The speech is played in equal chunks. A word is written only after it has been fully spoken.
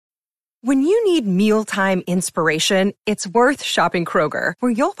When you need mealtime inspiration, it's worth shopping Kroger,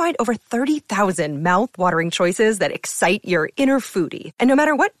 where you'll find over 30,000 mouth-watering choices that excite your inner foodie. And no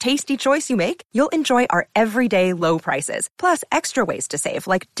matter what tasty choice you make, you'll enjoy our everyday low prices, plus extra ways to save,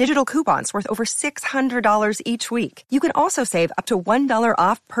 like digital coupons worth over $600 each week. You can also save up to $1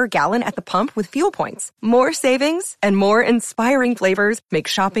 off per gallon at the pump with fuel points. More savings and more inspiring flavors make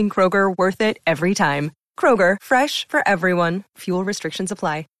shopping Kroger worth it every time. Kroger, fresh for everyone. Fuel restrictions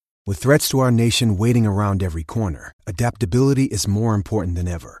apply. With threats to our nation waiting around every corner, adaptability is more important than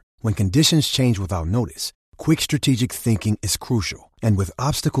ever. When conditions change without notice, quick strategic thinking is crucial. And with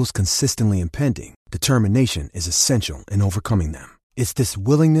obstacles consistently impending, determination is essential in overcoming them. It's this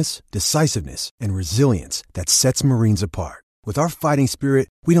willingness, decisiveness, and resilience that sets Marines apart. With our fighting spirit,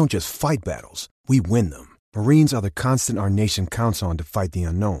 we don't just fight battles, we win them. Marines are the constant our nation counts on to fight the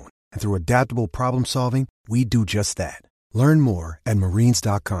unknown. And through adaptable problem solving, we do just that. Learn more at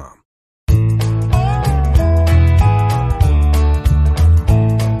marines.com.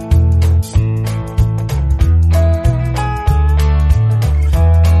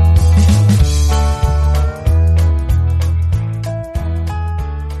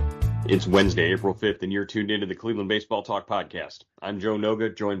 It's Wednesday, April 5th, and you're tuned into the Cleveland Baseball Talk podcast. I'm Joe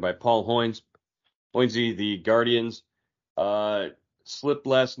Noga, joined by Paul Hoynes. Hoynesy, the Guardians slipped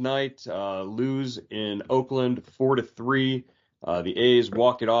last night, lose in Oakland 4-3. The A's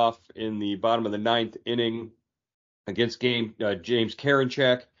walk it off in the bottom of the ninth inning against James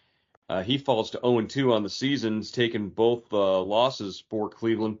Karinchak. He falls to 0-2 on the season, taking both losses for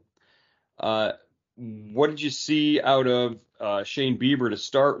Cleveland. What did you see out of Shane Bieber to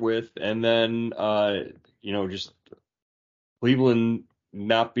start with, and then just Cleveland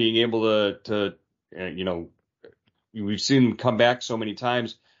not being able to we've seen them come back so many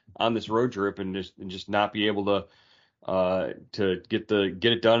times on this road trip and just not be able to get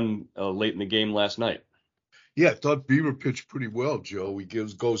it done late in the game last night. Yeah, I thought Bieber pitched pretty well, Joe. He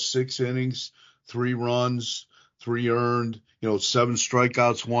goes 6 innings, 3 runs, 3 earned, 7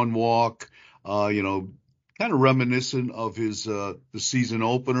 strikeouts, 1 walk. Kind of reminiscent of his the season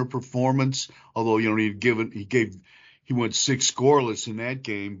opener performance. Although he went 6 scoreless in that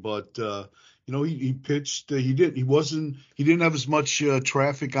game, but he pitched. He didn't have as much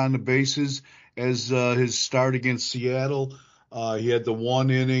traffic on the bases as his start against Seattle. He had the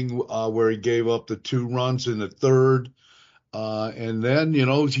 1 inning where he gave up the 2 runs in the third, and then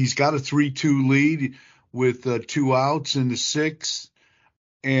he's got a 3-2 lead with 2 outs in the 6th.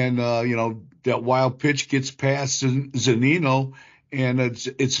 And, that wild pitch gets past Zunino, and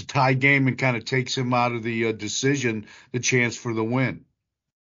it's a tie game and kind of takes him out of the decision, the chance for the win.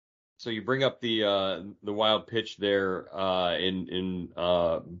 So you bring up the wild pitch there in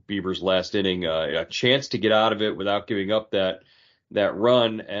Bieber's last inning, a chance to get out of it without giving up that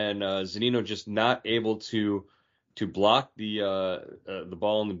run, and Zunino just not able to block the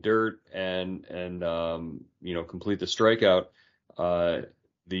ball in the dirt and complete the strikeout.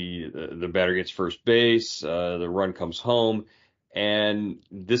 The batter gets first base, the run comes home, and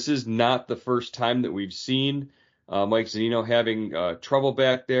this is not the first time that we've seen Mike Zunino having trouble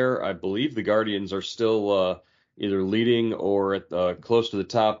back there. I believe the Guardians are still either leading or at close to the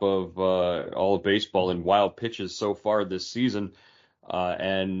top of all of baseball in wild pitches so far this season,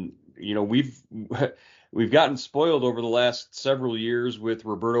 and we've gotten spoiled over the last several years with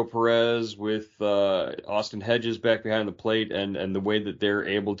Roberto Perez, with Austin Hedges back behind the plate, and the way that they're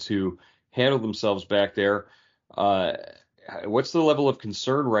able to handle themselves back there. What's the level of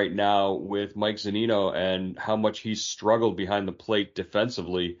concern right now with Mike Zunino and how much he's struggled behind the plate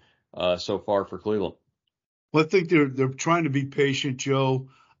defensively so far for Cleveland? Well, I think they're trying to be patient, Joe.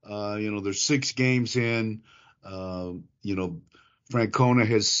 They're 6 games in. Francona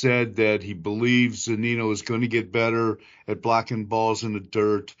has said that he believes Zunino is going to get better at blocking balls in the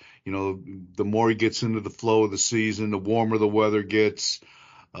dirt. The more he gets into the flow of the season, the warmer the weather gets.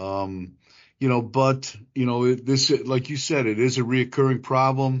 This, like you said, it is a reoccurring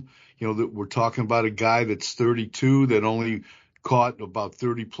problem. That we're talking about a guy that's 32 that only caught about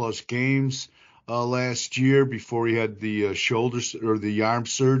 30 plus games last year before he had the shoulder or the arm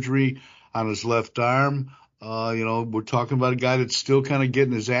surgery on his left arm. We're talking about a guy that's still kind of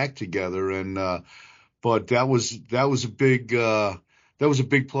getting his act together, but that was a big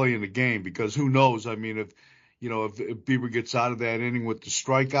play in the game, because who knows? I mean, if Bieber gets out of that inning with the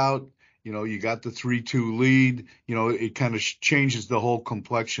strikeout, you got the 3-2 lead. It kind of changes the whole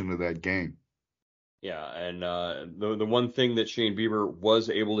complexion of that game. Yeah, and the one thing that Shane Bieber was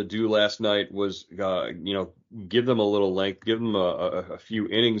able to do last night was give them a little length, give them a few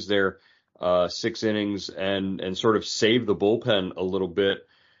innings there. 6 innings and sort of save the bullpen a little bit.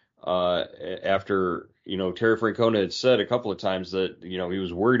 after, Terry Francona had said a couple of times that, he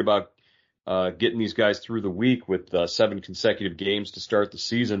was worried about getting these guys through the week with 7 consecutive games to start the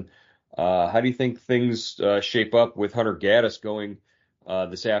season. How do you think things shape up with Hunter Gaddis going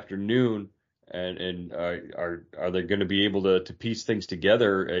this afternoon? And are they going to be able to piece things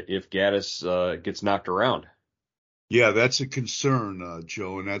together if Gaddis gets knocked around? Yeah, that's a concern,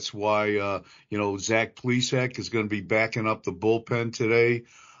 Joe, and that's why Zach Plesac is going to be backing up the bullpen today.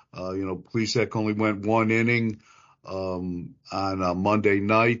 Plesac only went 1 inning on Monday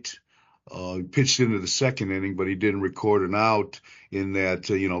night. He pitched into the second inning, but he didn't record an out in that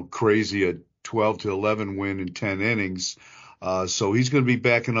crazy 12-11 win in 10 innings. So he's going to be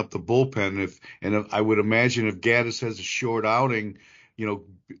backing up the bullpen. If I would imagine if Gaddis has a short outing,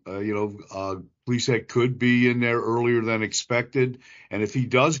 Plesac could be in there earlier than expected. And if he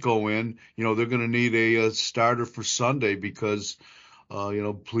does go in, they're going to need a starter for Sunday because,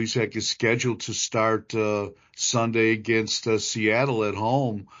 Plesac is scheduled to start Sunday against Seattle at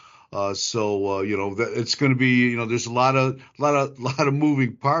home. It's going to be, there's a lot of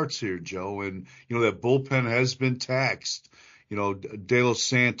moving parts here, Joe. And, that bullpen has been taxed. De Los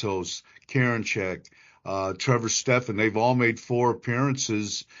Santos, Karinchak, Trevor Stephan, they've all made 4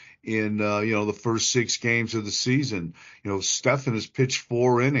 appearances in, the first 6 games of the season. Stephan has pitched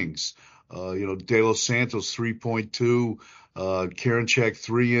 4 innings. De Los Santos 3.2, Karinchak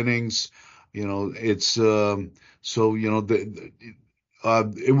 3 innings. It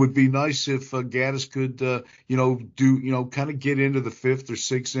would be nice if Gaddis could, kind of get into the 5th or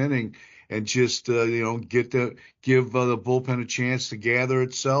 6th inning and just, give the bullpen a chance to gather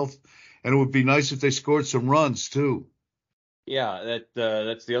itself. And it would be nice if they scored some runs too. Yeah,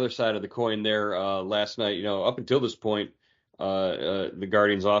 that's the other side of the coin there. Last night, up until this point, the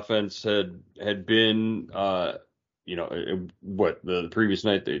Guardians' offense had been, the previous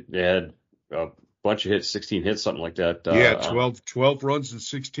night they had a bunch of hits, 16 hits, something like that. 12 runs and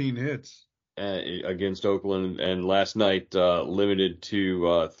 16 hits against Oakland, and last night limited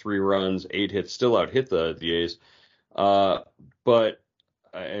to 3 runs, 8 hits, still out hit the A's. But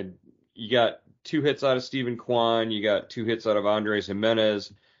you got 2 hits out of Steven Kwan, you got 2 hits out of Andres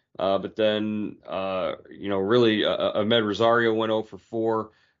Jimenez, but then really Ahmed Rosario went 0 for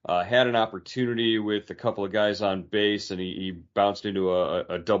 4. Had an opportunity with a couple of guys on base, and he bounced into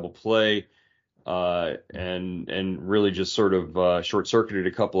a double play, and really just sort of short-circuited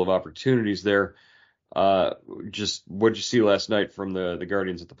a couple of opportunities there. Just what'd you see last night from the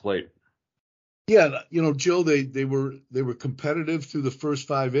Guardians at the plate? Yeah, Joe, they were competitive through the first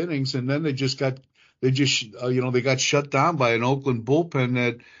 5 innings, and then they got shut down by an Oakland bullpen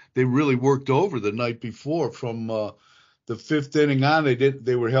that they really worked over the night before. From the 5th inning on,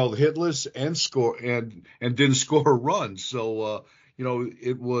 they were held hitless and didn't score a run. So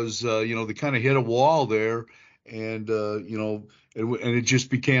it was they kind of hit a wall there, and and it just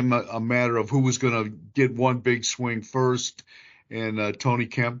became a matter of who was going to get one big swing first. And Tony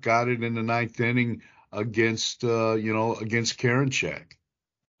Kemp got it in the 9th inning against Karinchak.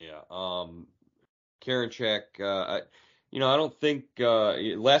 Yeah, Karinchak. I don't think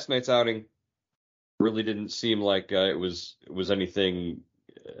last night's outing really didn't seem like it was anything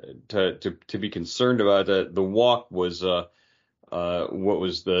to be concerned about. The walk was what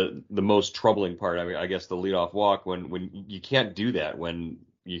was the most troubling part. I mean, I guess the leadoff walk when you can't do that when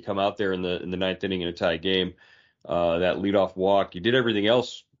you come out there in the 9th inning in a tie game. That leadoff walk, you did everything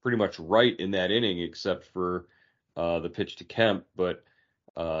else pretty much right in that inning except for the pitch to Kemp, but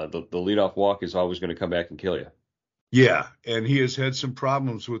the leadoff walk is always going to come back and kill you. Yeah, and he has had some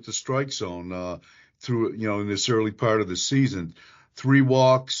problems with the strike zone through in this early part of the season. 3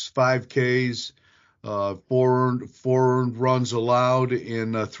 walks, 5 Ks, 4 earned runs allowed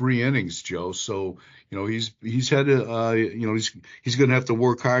in 3 innings, Joe. So he's had he's going to have to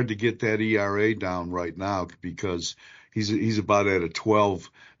work hard to get that ERA down right now because he's about at a 12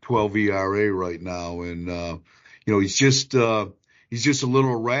 ERA right now, and he's just a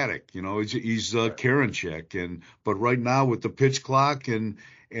little erratic. He's Karinchak, but right now with the pitch clock and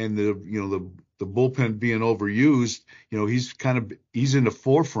the bullpen being overused, he's in the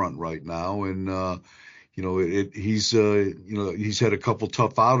forefront right now, and he's had a couple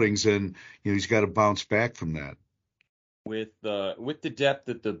tough outings, and he's got to bounce back from that. With the depth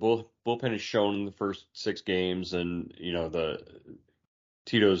that the bullpen has shown in the first 6 games, and the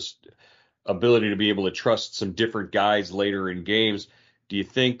Tito's ability to be able to trust some different guys later in games, do you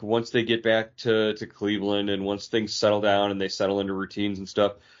think once they get back to Cleveland and once things settle down and they settle into routines and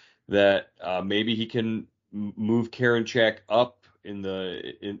stuff, that maybe he can move Karinchak up and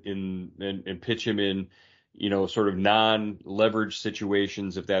pitch him in sort of non-leverage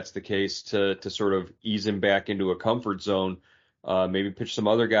situations, if that's the case, to sort of ease him back into a comfort zone. Maybe pitch some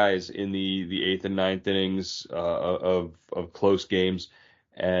other guys in the eighth and ninth innings of close games,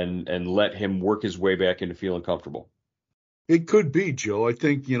 and let him work his way back into feeling comfortable. It could be, Joe. I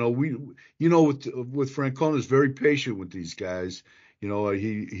think, with Francona is very patient with these guys.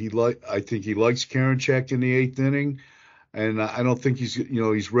 I think he likes Karinchak in the eighth inning, and I don't think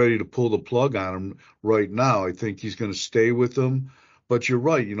he's ready to pull the plug on him right now. I think he's going to stay with him. But you're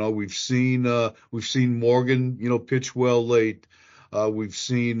right. We've seen Morgan, pitch well late. We've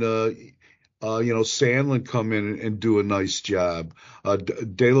seen Sandlin come in and do a nice job.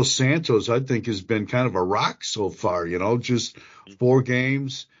 De Los Santos, I think, has been kind of a rock so far, just 4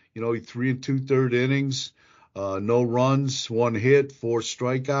 games, three and two-third innings, no runs, 1 hit, 4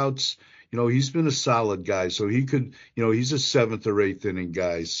 strikeouts. He's been a solid guy. So he could, he's a seventh or eighth inning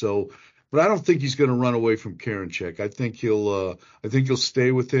guy. So, but I don't think he's going to run away from Karinchak. I think he'll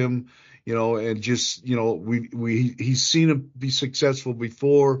stay with him, and just, he's seen him be successful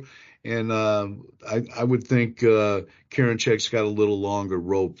before. And I would think Karinchak's got a little longer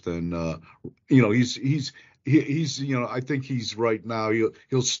rope than I think he's right now.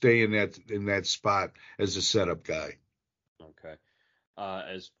 He'll stay in that spot as a setup guy. Okay.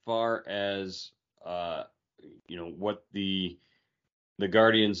 As far as what the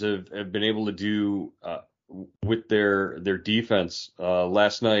Guardians have been able to do with their defense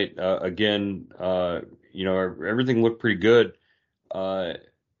last night, again, everything looked pretty good.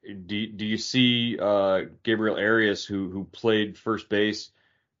 Do you see Gabriel Arias, who played first base,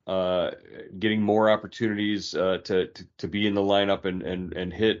 getting more opportunities to be in the lineup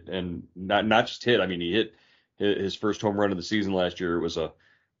and hit, and not just hit? I mean, he hit his first home run of the season last year. It was a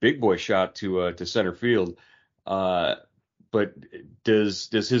big boy shot to center field. But does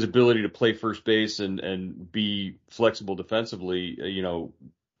his ability to play first base and be flexible defensively,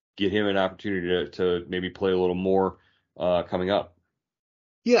 get him an opportunity to maybe play a little more coming up?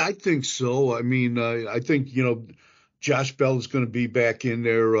 Yeah, I think so. I mean, I think, Josh Bell is going to be back in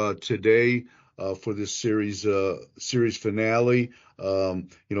there today for this series finale.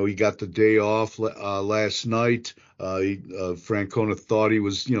 He got the day off last night. Francona thought he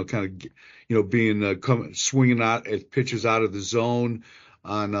was, kind of, being swinging out at pitches out of the zone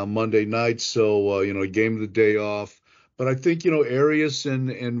on Monday night. So, he gave him the day off. But I think, Arias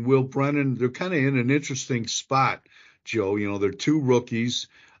and Will Brennan, they're kind of in an interesting spot, Joe. They're 2 rookies,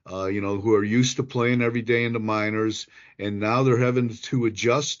 who are used to playing every day in the minors, and now they're having to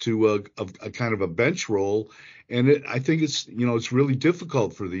adjust to a kind of a bench role. And I think it's really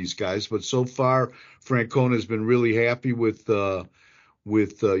difficult for these guys. But so far, Francona has been really happy with the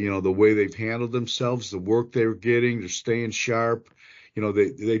way they've handled themselves, the work they're getting. They're staying sharp.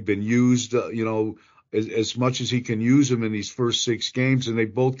 They've been used, as much as he can use them in these first 6 games, and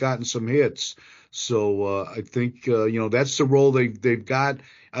they've both gotten some hits. So I think that's the role they've got.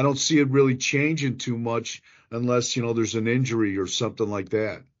 I don't see it really changing too much unless there's an injury or something like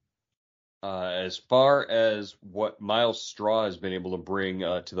that. As far as what Miles Straw has been able to bring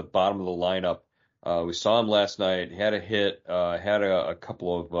to the bottom of the lineup, we saw him last night. Had a hit, had a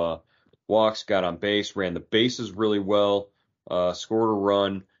couple of walks, got on base, ran the bases really well, scored a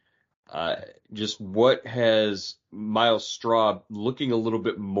run. Just what has Miles Straw looking a little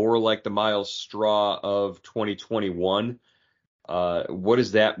bit more like the Miles Straw of 2021? What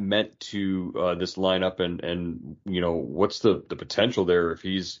has that meant to this lineup, and what's the potential there if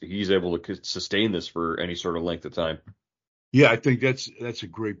he's able to sustain this for any sort of length of time? Yeah, I think that's a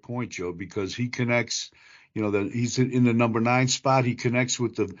great point, Joe, because he connects. He's in the number 9 spot. He connects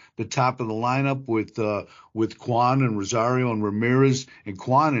with the top of the lineup with Kwan and Rosario and Ramirez, and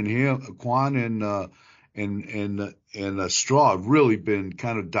Kwan and Straw have really been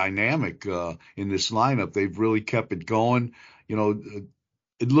kind of dynamic in this lineup. They've really kept it going.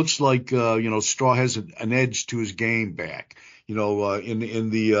 It looks like Straw has an edge to his game back. In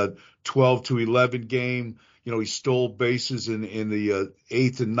the 12-11 game, he stole bases in the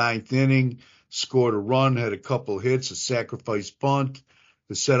 8th and 9th inning, scored a run, had a couple hits, a sacrifice bunt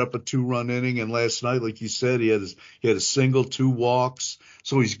to set up a 2-run inning. And last night, like you said, he had a single, 2 walks.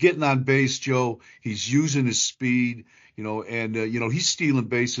 So he's getting on base, Joe. He's using his speed, and he's stealing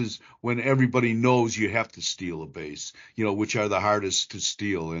bases when everybody knows you have to steal a base, which are the hardest to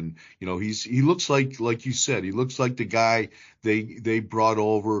steal. And he looks like you said, he looks like the guy they brought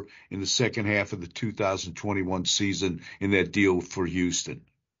over in the second half of the 2021 season in that deal for Houston.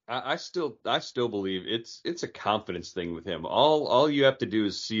 I still believe it's a confidence thing with him. All you have to do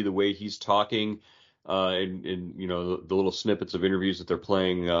is see the way he's talking in the little snippets of interviews that they're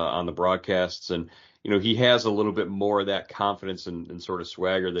playing on the broadcasts. And he has a little bit more of that confidence and sort of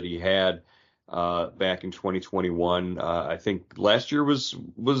swagger that he had back in 2021. I think last year was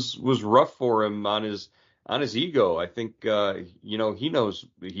rough for him on his ego. I think he knows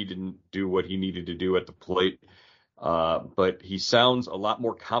he didn't do what he needed to do at the plate, but he sounds a lot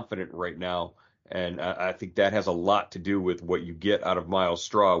more confident right now. And I think that has a lot to do with what you get out of Miles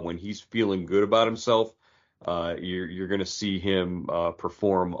Straw. When he's feeling good about himself, you're going to see him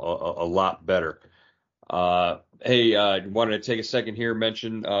perform a lot better. Hey, wanted to take a second here,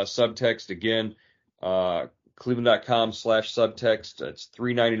 mention Subtext again. Cleveland.com/subtext. It's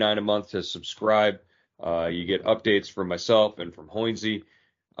 $3.99 a month to subscribe. You get updates from myself and from Hoynesy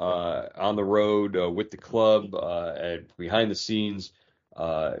on the road with the club and behind the scenes.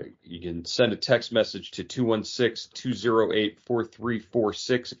 You can send a text message to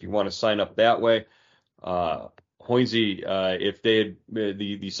 216-208-4346 if you want to sign up that way. Hoynesy, if they had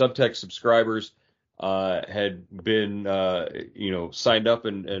the Subtext subscribers had been signed up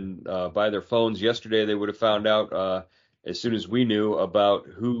and by their phones yesterday, they would have found out as soon as we knew about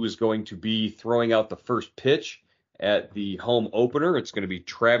who was going to be throwing out the first pitch at the home opener. It's going to be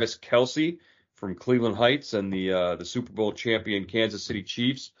Travis Kelce from Cleveland Heights and the Super Bowl champion Kansas City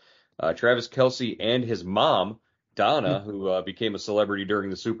Chiefs. Travis Kelce and his mom, Donna, who became a celebrity during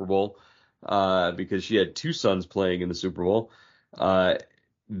the Super Bowl because she had two sons playing in the Super Bowl.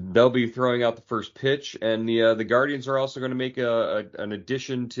 They'll be throwing out the first pitch, and the Guardians are also going to make an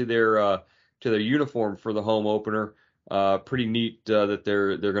addition to their uniform for the home opener. Pretty neat that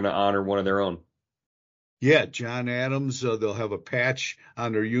they're going to honor one of their own. Yeah, John Adams. They'll have a patch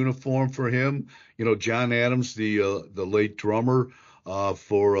on their uniform for him. John Adams, the late drummer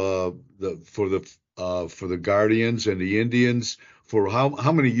for the Guardians and the Indians for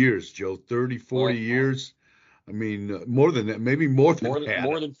how many years, Joe? 30, 40 years. I mean, more than that, maybe more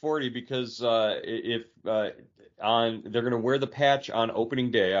than 40, because if they're going to wear the patch on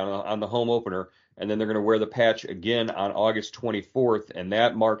opening day on the home opener, and then they're going to wear the patch again on August 24th, and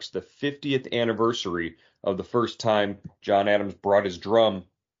that marks the 50th anniversary of the first time John Adams brought his drum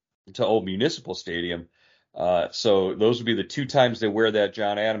to Old Municipal Stadium. So those would be the two times they wear that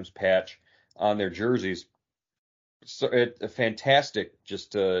John Adams patch on their jerseys. So it's fantastic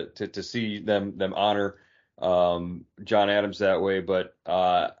just to see them honor John Adams that way. But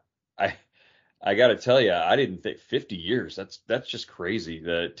I got to tell you, I didn't think 50 years. That's just crazy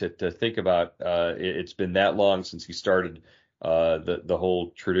to think about. It's been that long since he started the whole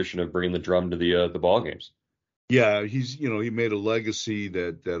tradition of bringing the drum to the ball games. Yeah, he made a legacy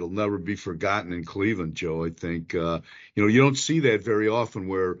that'll never be forgotten in Cleveland, Joe. I think you don't see that very often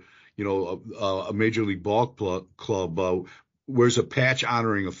where a major league ball club wears a patch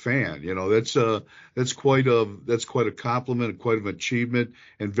honoring a fan. That's quite a compliment and quite an achievement,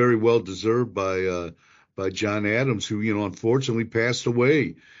 and very well deserved by John Adams, who unfortunately passed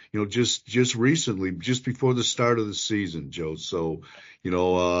away just recently, just before the start of the season, Joe. So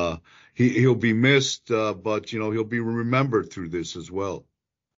he'll be missed, but he'll be remembered through this as well.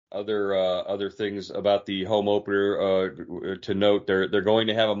 Other things about the home opener to note: they're going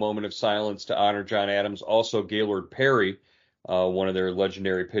to have a moment of silence to honor John Adams. Also, Gaylord Perry, one of their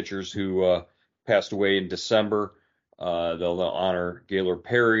legendary pitchers who passed away in December. They'll honor Gaylord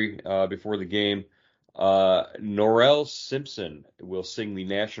Perry before the game. Norelle Simpson will sing the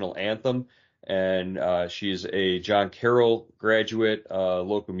national anthem, and she's a John Carroll graduate,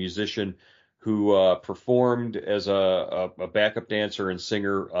 local musician who performed as a backup dancer and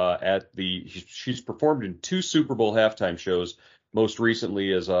singer she's performed in two Super Bowl halftime shows, most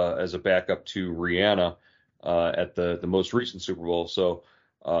recently as a backup to Rihanna at the most recent Super Bowl. So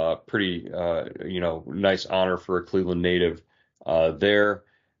pretty nice honor for a Cleveland native there.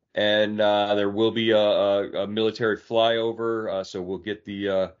 And there will be a military flyover, so we'll get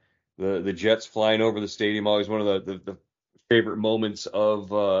the jets flying over the stadium. Always one of the favorite moments of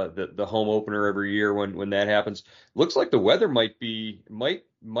the home opener every year when that happens. Looks like the weather might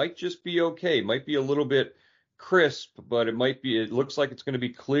just be okay. Might be a little bit crisp, but it looks like it's going to be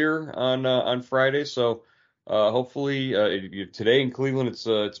clear on Friday. So hopefully today in Cleveland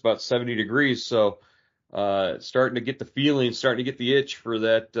it's about 70 degrees. So starting to get the feeling, starting to get the itch for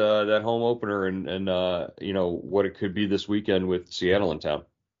that home opener and what it could be this weekend with Seattle in town.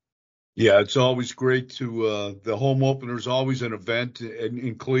 Yeah, it's always great the home opener is always an event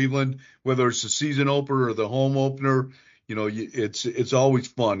in Cleveland, whether it's the season opener or the home opener. It's always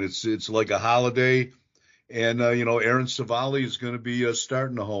fun. It's like a holiday. And, Aaron Savali is going to be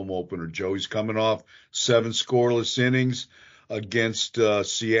starting the home opener, Joe. He's coming off 7 scoreless innings. against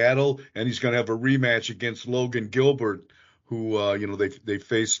Seattle, and he's going to have a rematch against Logan Gilbert, who they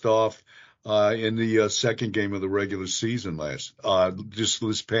faced off in the second game of the regular season just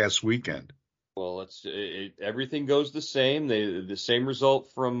this past weekend. Well, everything goes the same. The same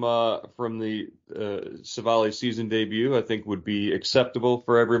result from the Savali season debut, I think, would be acceptable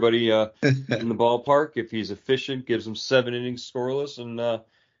for everybody in the ballpark. If he's efficient, gives them 7 innings scoreless,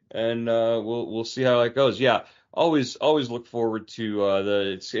 and we'll see how that goes. Yeah, always look forward to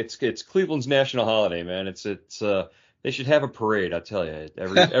it's Cleveland's national holiday, man. It's they should have a parade, I tell you,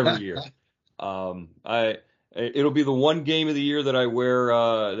 every year. It'll be the one game of the year that I wear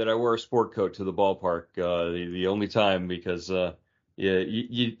a sport coat to the ballpark. The only time, because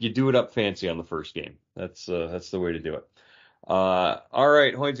you do it up fancy on the first game. That's the way to do it. All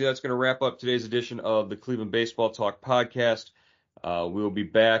right, Hoynesy, that's going to wrap up today's edition of the Cleveland Baseball Talk podcast. We'll be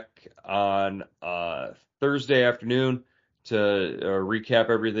back on Thursday afternoon to recap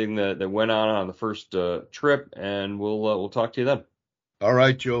everything that went on the first trip, and we'll talk to you then. All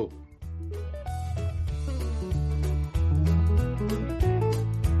right, Joe.